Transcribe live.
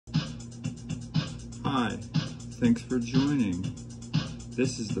Hi, thanks for joining.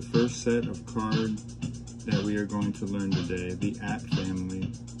 This is the first set of card that we are going to learn today, the at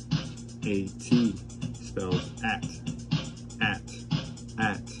family. AT spells at, at,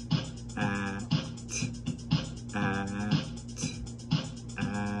 at, at, at,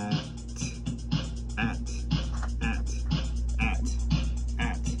 at,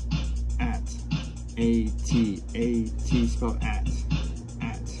 at, at, AT spelled at.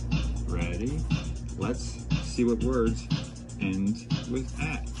 Ready? Let's see what words end with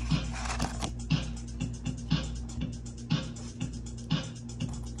at.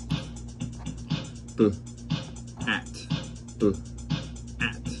 B, at, b,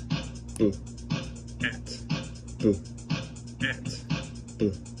 at, b, at, b, at,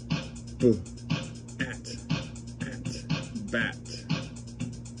 b, b, at, bat,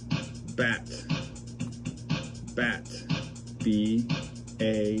 bat, bat, B,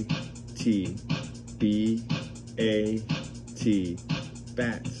 A, T, B, A, T,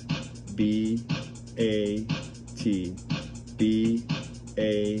 bat, B, A, T, B,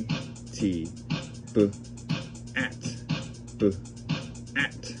 A, T, B, at, B,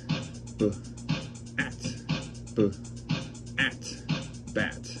 at, B, at, B, at,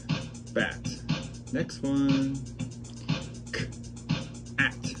 bat, bat. Next one. K,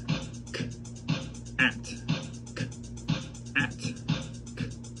 at, k, at, k, at, k,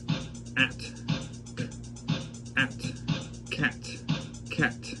 at, k, at, cat,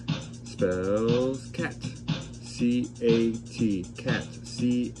 cat, spells cat, C-A-T, cat,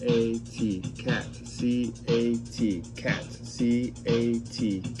 C-A-T, cat, C-A-T, cat,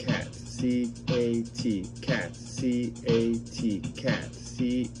 C-A-T, cat, C-A-T, cat, C-A-T, cat,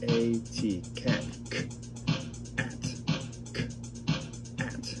 C-A-T, cat, k, at, k,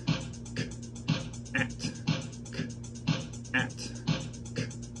 at, k, at, k, at, k,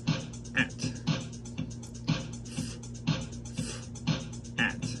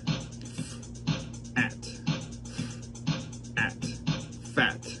 at, at,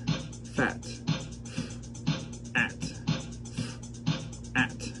 fat, fat, at,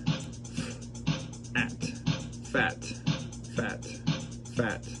 fat, fat,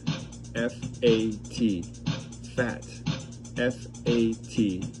 fat, F-A-T, fat,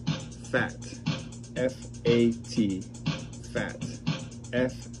 F-A-T, fat, F-A-T, fat,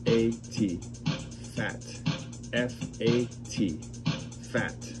 F-A-T, fat, F-A-T,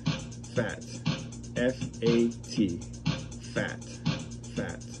 fat, fat, F-A-T, fat,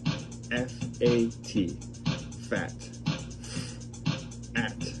 fat, F-A-T, fat,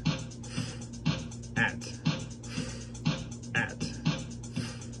 at, at, at,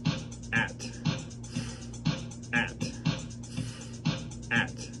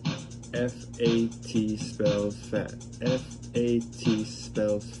 F-A-T spells fat, F-A-T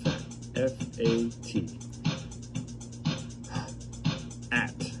spells fat, F-A-T,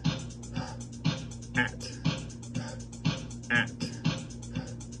 at, at, at,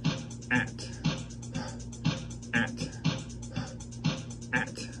 at,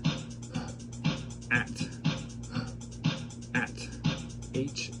 at, at,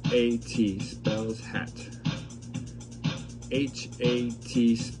 H-A-T spells hat,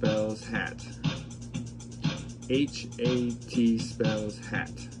 H-A-T spells hat, H-A-T spells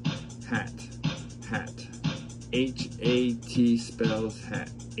hat, hat, hat, H-A-T spells hat,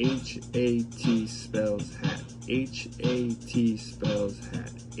 H-A-T spells hat, H-A-T spells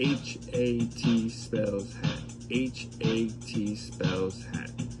hat, H-A-T spells hat, H-A-T spells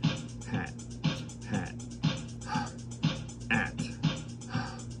hat, hat, hat, at,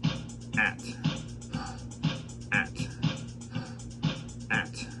 at,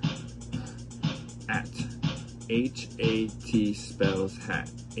 H-A-T spells hat,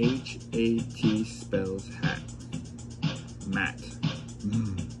 H-A-T spells hat, mat,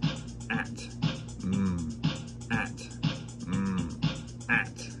 at, at,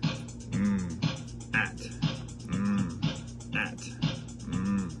 at, at,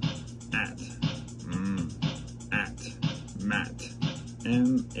 at, mat,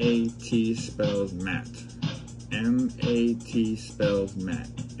 M-A-T spells mat, M-A-T spells mat,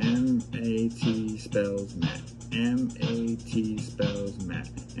 M-A-T spells mat, M-A-T spells mat,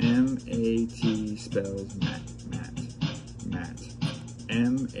 M-A-T spells mat, mat, mat,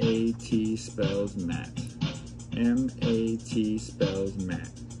 M-A-T spells mat, M-A-T spells mat,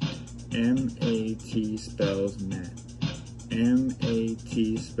 M-A-T spells mat,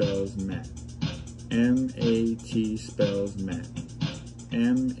 M-A-T spells mat, M-A-T spells mat,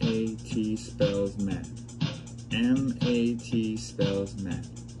 M-A-T spells mat, M-A-T spells mat,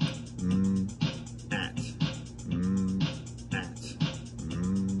 at, at,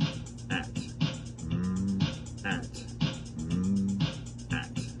 at,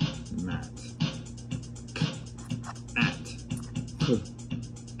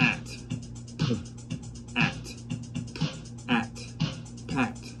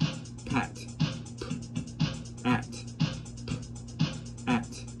 pat, pat, at,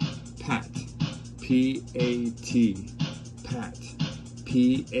 pat, P-A-T, pat,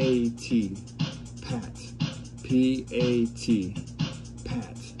 P-A-T, pat, P-A-T,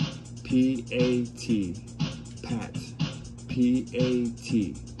 pat, P-A-T, pat,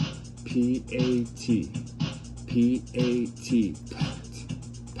 P-A-T, P-A-T, P-A-T, pat,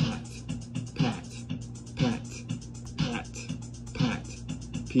 pat, pat, pat, pat, pat,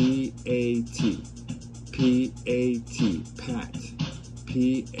 P-A-T, P-A-T, pat,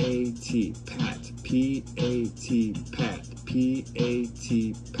 P-A-T, pat, P-A-T, pat,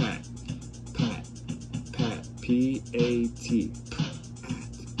 P-A-T, pat, pat, pat, P-A-T,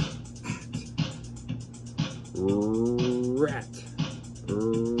 rat,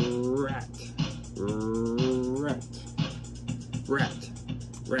 rat, rat, rat,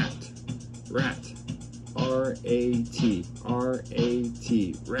 rat, rat, R-A-T,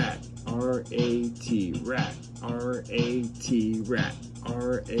 R-A-T, rat, R-A-T, rat, R-A-T, rat,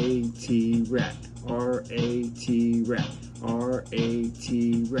 R-A-T, rat, R-A-T, rat,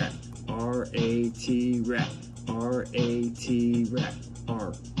 R-A-T, rat, R-A-T, rat, R-A-T, rat, R,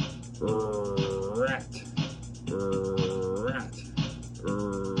 rat, rat,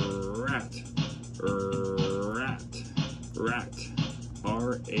 rat, rat, rat,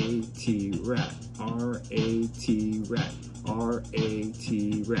 R-A-T, rat, R-A-T, rat,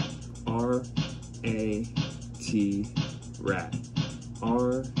 R-A-T, rat, R-A-T, rat,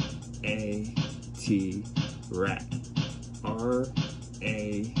 R-A-T, rat,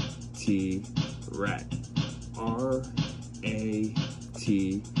 R-A-T, rat, R-A-T,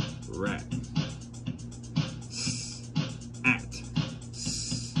 rat, at,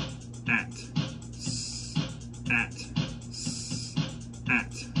 at, at,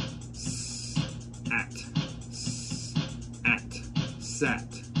 at, at,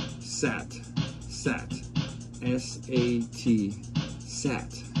 sat, sat, sat, S-A-T,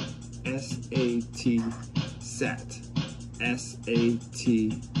 sat, S-A-T, sat,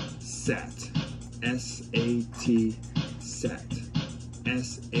 S-A-T, sat, S-A-T, sat,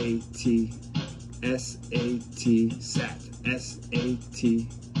 S-A-T, S-A-T, sat, S-A-T,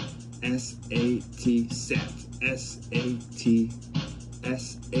 S-A-T, sat, S-A-T,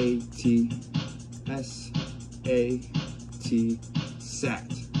 S-A-T, S-A-T,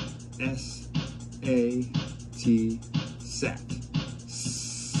 sat, S-A-T, sat,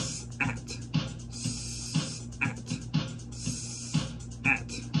 at,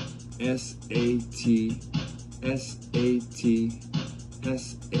 S-A-T, S-A-T,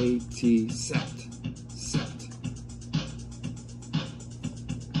 S-A-T, sat, sat.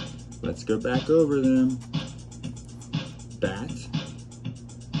 Let's go back over them. Bat,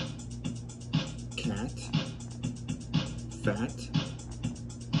 cat, fat,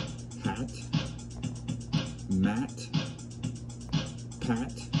 hat, mat,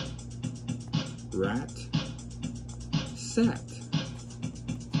 pat, rat, sat,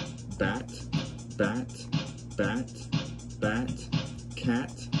 bat, bat, bat, bat,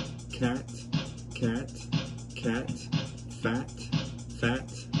 cat, cat, cat, cat, fat,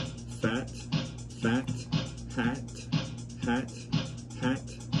 fat, fat, fat, hat, hat, hat,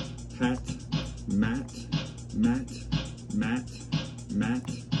 hat, mat, mat, mat, mat,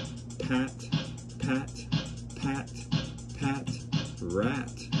 pat, pat, pat, pat,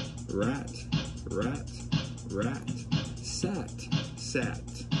 rat, rat, rat, rat, sat, sat,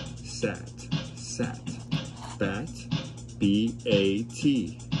 sat, sat, bat,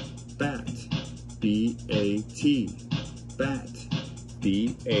 B-A-T, bat, B-A-T, bat,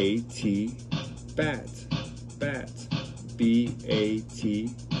 B-A-T, bat, bat,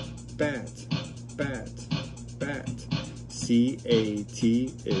 B-A-T, bat, bat, bat,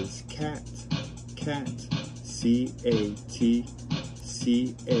 C-A-T is cat, cat, C-A-T,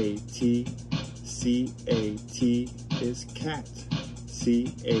 C-A-T, C-A-T is cat,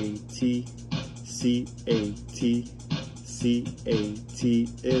 C-A-T, C-A-T, C-A-T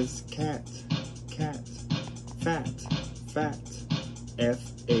is cat, cat, fat, fat,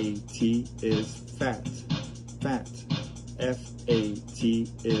 F-A-T is fat, fat, F-A-T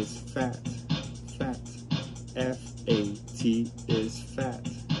is fat, fat, F-A-T is fat,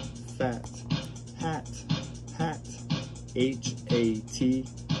 fat, hat, hat, H-A-T,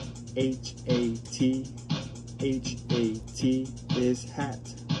 H-A-T, H-A-T is hat,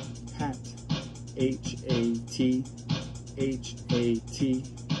 hat, H-A-T, H-A-T,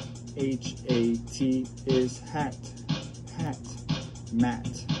 H-A-T is hat, hat, mat,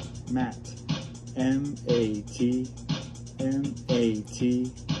 mat, M-A-T,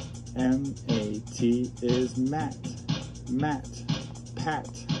 M-A-T, M-A-T is mat, mat, pat,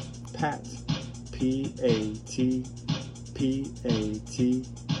 pat, P-A-T, P-A-T,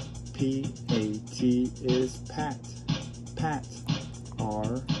 P-A-T is pat, pat,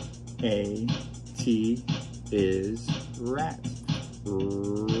 R-A-T is rat,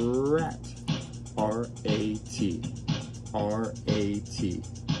 rat, R-A-T, R-A-T,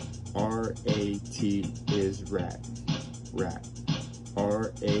 R-A-T is rat, rat,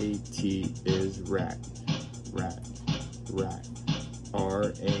 R-A-T is rat, rat, rat,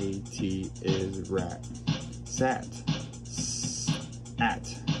 R-A-T is rat, sat,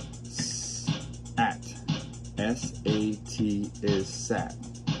 at, at, S-A-T is sat,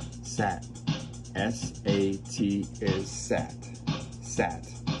 sat, S-A-T is sat, sat,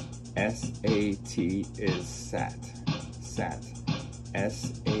 S-A-T is sat, sat,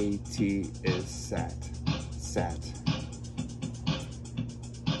 S-A-T is sat, sat,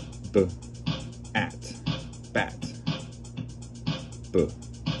 B, at, bat, B,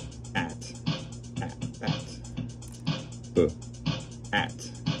 at, bat, B,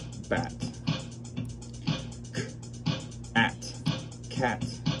 at, bat, K, at, cat,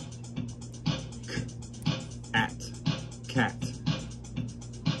 K, at, cat,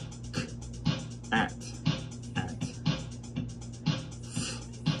 K, at,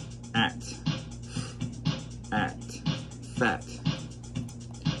 fat,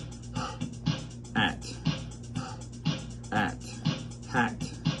 at, hat,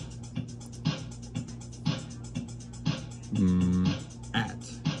 at,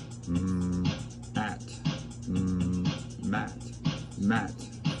 mat, mat,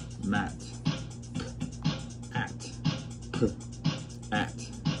 mat, p, at,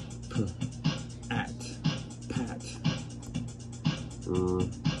 p, at, pat,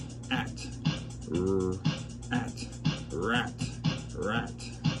 at, rat, rat,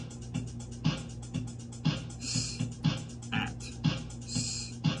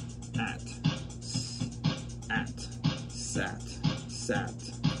 sat, sat.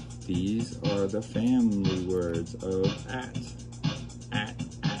 These are the family words of at.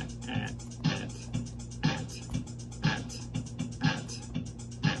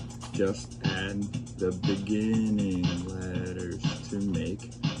 Just add the beginning letters to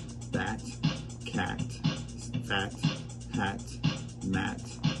make bat, cat, fat, hat, mat,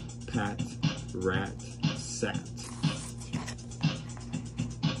 pat, rat, sat.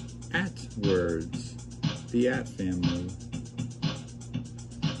 At words, the at family.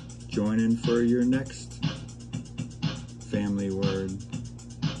 Join in for your next family word.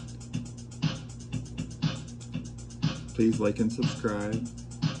 Please like and subscribe.